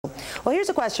Well, here's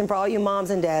a question for all you moms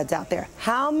and dads out there.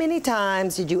 How many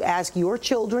times did you ask your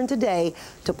children today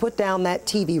to put down that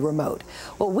TV remote?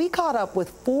 Well, we caught up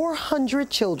with 400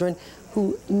 children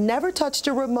who never touched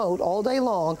a remote all day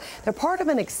long. They're part of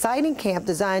an exciting camp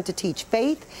designed to teach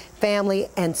faith, family,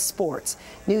 and sports.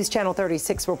 News Channel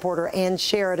 36 reporter Ann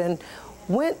Sheridan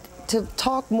went to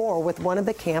talk more with one of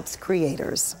the camp's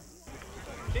creators.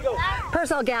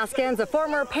 Purcell Gaskins, a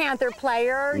former Panther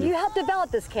player. You helped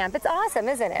develop this camp. It's awesome,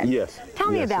 isn't it? Yes. Tell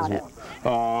me about it.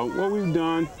 What we've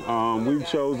done, we've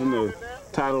chosen the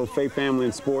title of Faith, Family,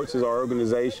 and Sports as our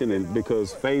organization, and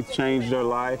because faith changed our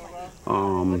life,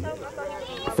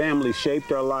 family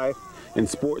shaped our life, and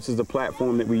sports is the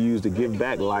platform that we use to give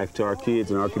back life to our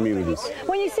kids and our communities.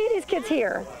 When you see these kids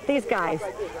here, these guys,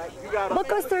 what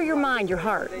goes through your mind, your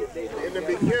heart?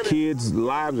 Kids'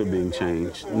 lives are being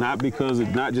changed, not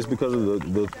just because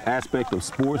of the aspect of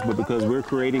sports, but because we're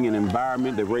creating an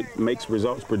environment that makes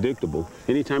results predictable.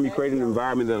 Anytime you create an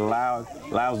environment that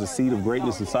allows the seed of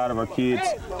greatness inside of our kids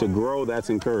to grow, that's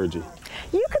encouraging.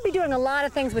 You could be doing a lot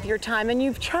of things with your time, and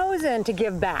you've chosen to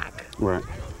give back. Right.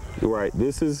 Right.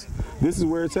 This is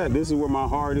where it's at. This is where my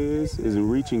heart is in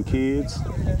reaching kids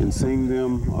and seeing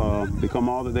them become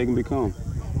all that they can become.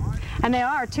 And they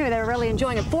are, too. They're really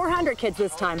enjoying it. 400 kids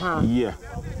this time, huh? Yeah.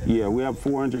 Yeah, we have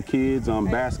 400 kids on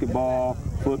basketball,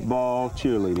 football,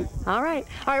 cheerleading. All right.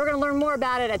 All right, we're going to learn more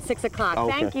about it at 6 o'clock.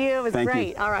 Okay. Thank you. It was great.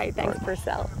 You. All right. Thanks,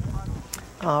 Purcell.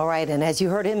 All right, and as you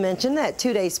heard him mention, that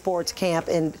two-day sports camp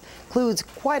includes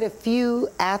quite a few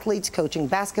athletes coaching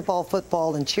basketball,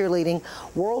 football, and cheerleading.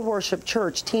 World Worship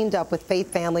Church teamed up with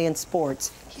Faith, Family, and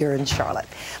Sports here in Charlotte.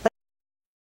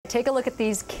 Take a look at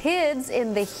these kids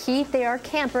in the heat. They are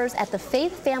campers at the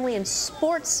Faith, Family, and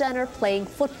Sports Center playing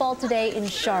football today in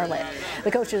Charlotte. The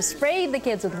coaches sprayed the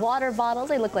kids with water bottles.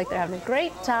 They look like they're having a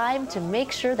great time to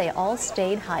make sure they all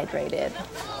stayed hydrated.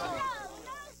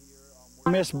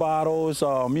 Mist bottles,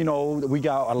 you know, we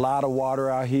got a lot of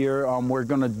water out here. We're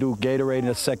going to do Gatorade in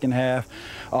the second half.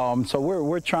 So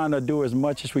we're trying to do as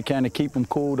much as we can to keep them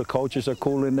cool. The coaches are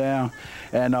cooling down.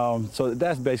 And so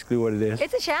that's basically what it is.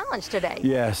 It's a challenge today.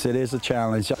 Yes, it is a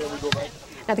challenge.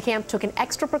 Now, the camp took an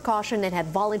extra precaution and had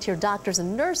volunteer doctors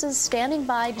and nurses standing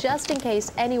by just in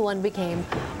case anyone became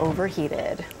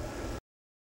overheated.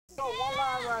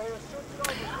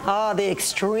 The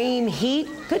extreme heat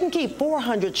couldn't keep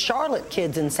 400 Charlotte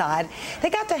kids inside. They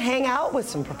got to hang out with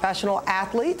some professional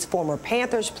athletes, former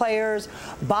Panthers players,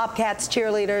 Bobcats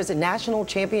cheerleaders, and national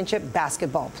championship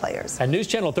basketball players. And News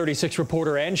Channel 36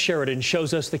 reporter Ann Sheridan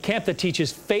shows us the camp that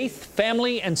teaches faith,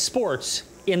 family, and sports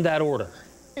in that order.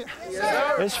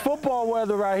 It's football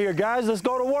weather right here, guys. Let's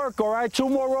go to work, all right? 2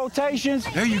 more rotations.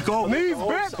 There you go. Knees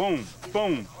bent. Boom,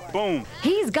 boom, boom.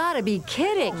 He's got to be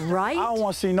kidding, right? I don't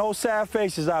want to see no sad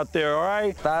faces out there, all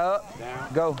right? Fire up.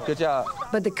 Down. Go. Good job.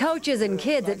 But the coaches and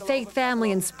kids at Faith,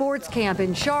 Family, and Sports Camp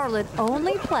in Charlotte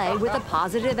only play with a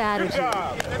positive attitude.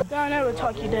 I never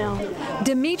talk you down.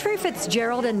 Dimitri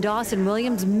Fitzgerald and Dawson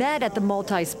Williams met at the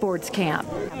multi-sports camp.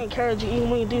 I encourage you, even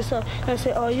when you do something, I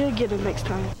say, oh, you'll get it next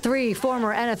time. 3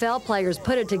 former NFL players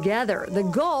put it together. The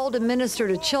goal to minister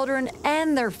to children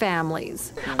and their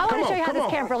families. I want to show you how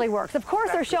this camp really works. Of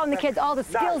course, they're showing the kids all the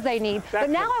skills they need, but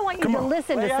now I want you to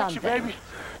listen to something. Baby.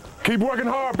 Keep working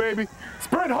hard, baby.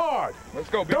 Sprint hard. Let's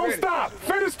go. Don't stop.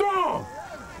 Finish strong.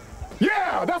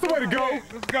 Yeah, that's the way to go. Okay,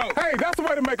 let's go. Hey, that's the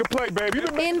way to make a play, baby.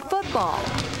 In football,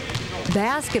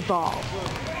 basketball,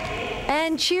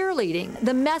 and cheerleading,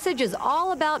 the message is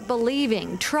all about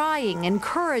believing, trying,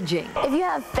 encouraging. If you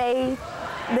have faith,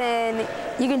 then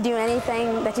you can do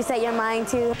anything that you set your mind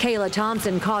to. Kayla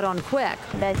Thompson caught on quick.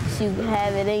 That you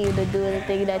have it in you to do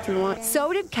anything that you want.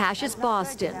 So did Cassius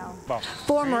Boston.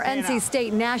 Former NC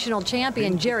State national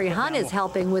champion Jerry Hunt is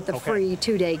helping with the free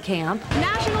 2-day camp.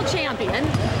 National champion.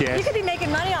 Yes. You could be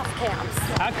making money off camps.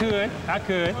 I could.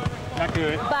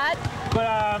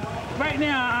 But right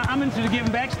now, I'm into the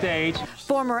giving back stage.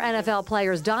 Former NFL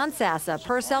players Don Sassa,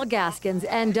 Purcell Gaskins,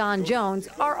 and Don Jones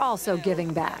are also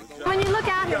giving back. When you look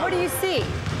out here, what do you see?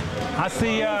 I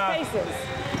see faces.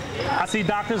 I see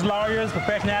doctors, lawyers,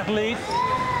 professional athletes,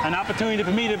 an opportunity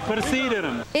for me to put a seed in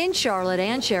them. In Charlotte,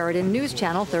 Ann Sheridan, News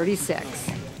Channel 36.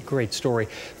 Great story.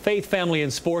 Faith, Family,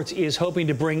 and Sports is hoping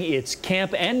to bring its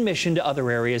camp and mission to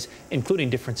other areas, including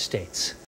different states.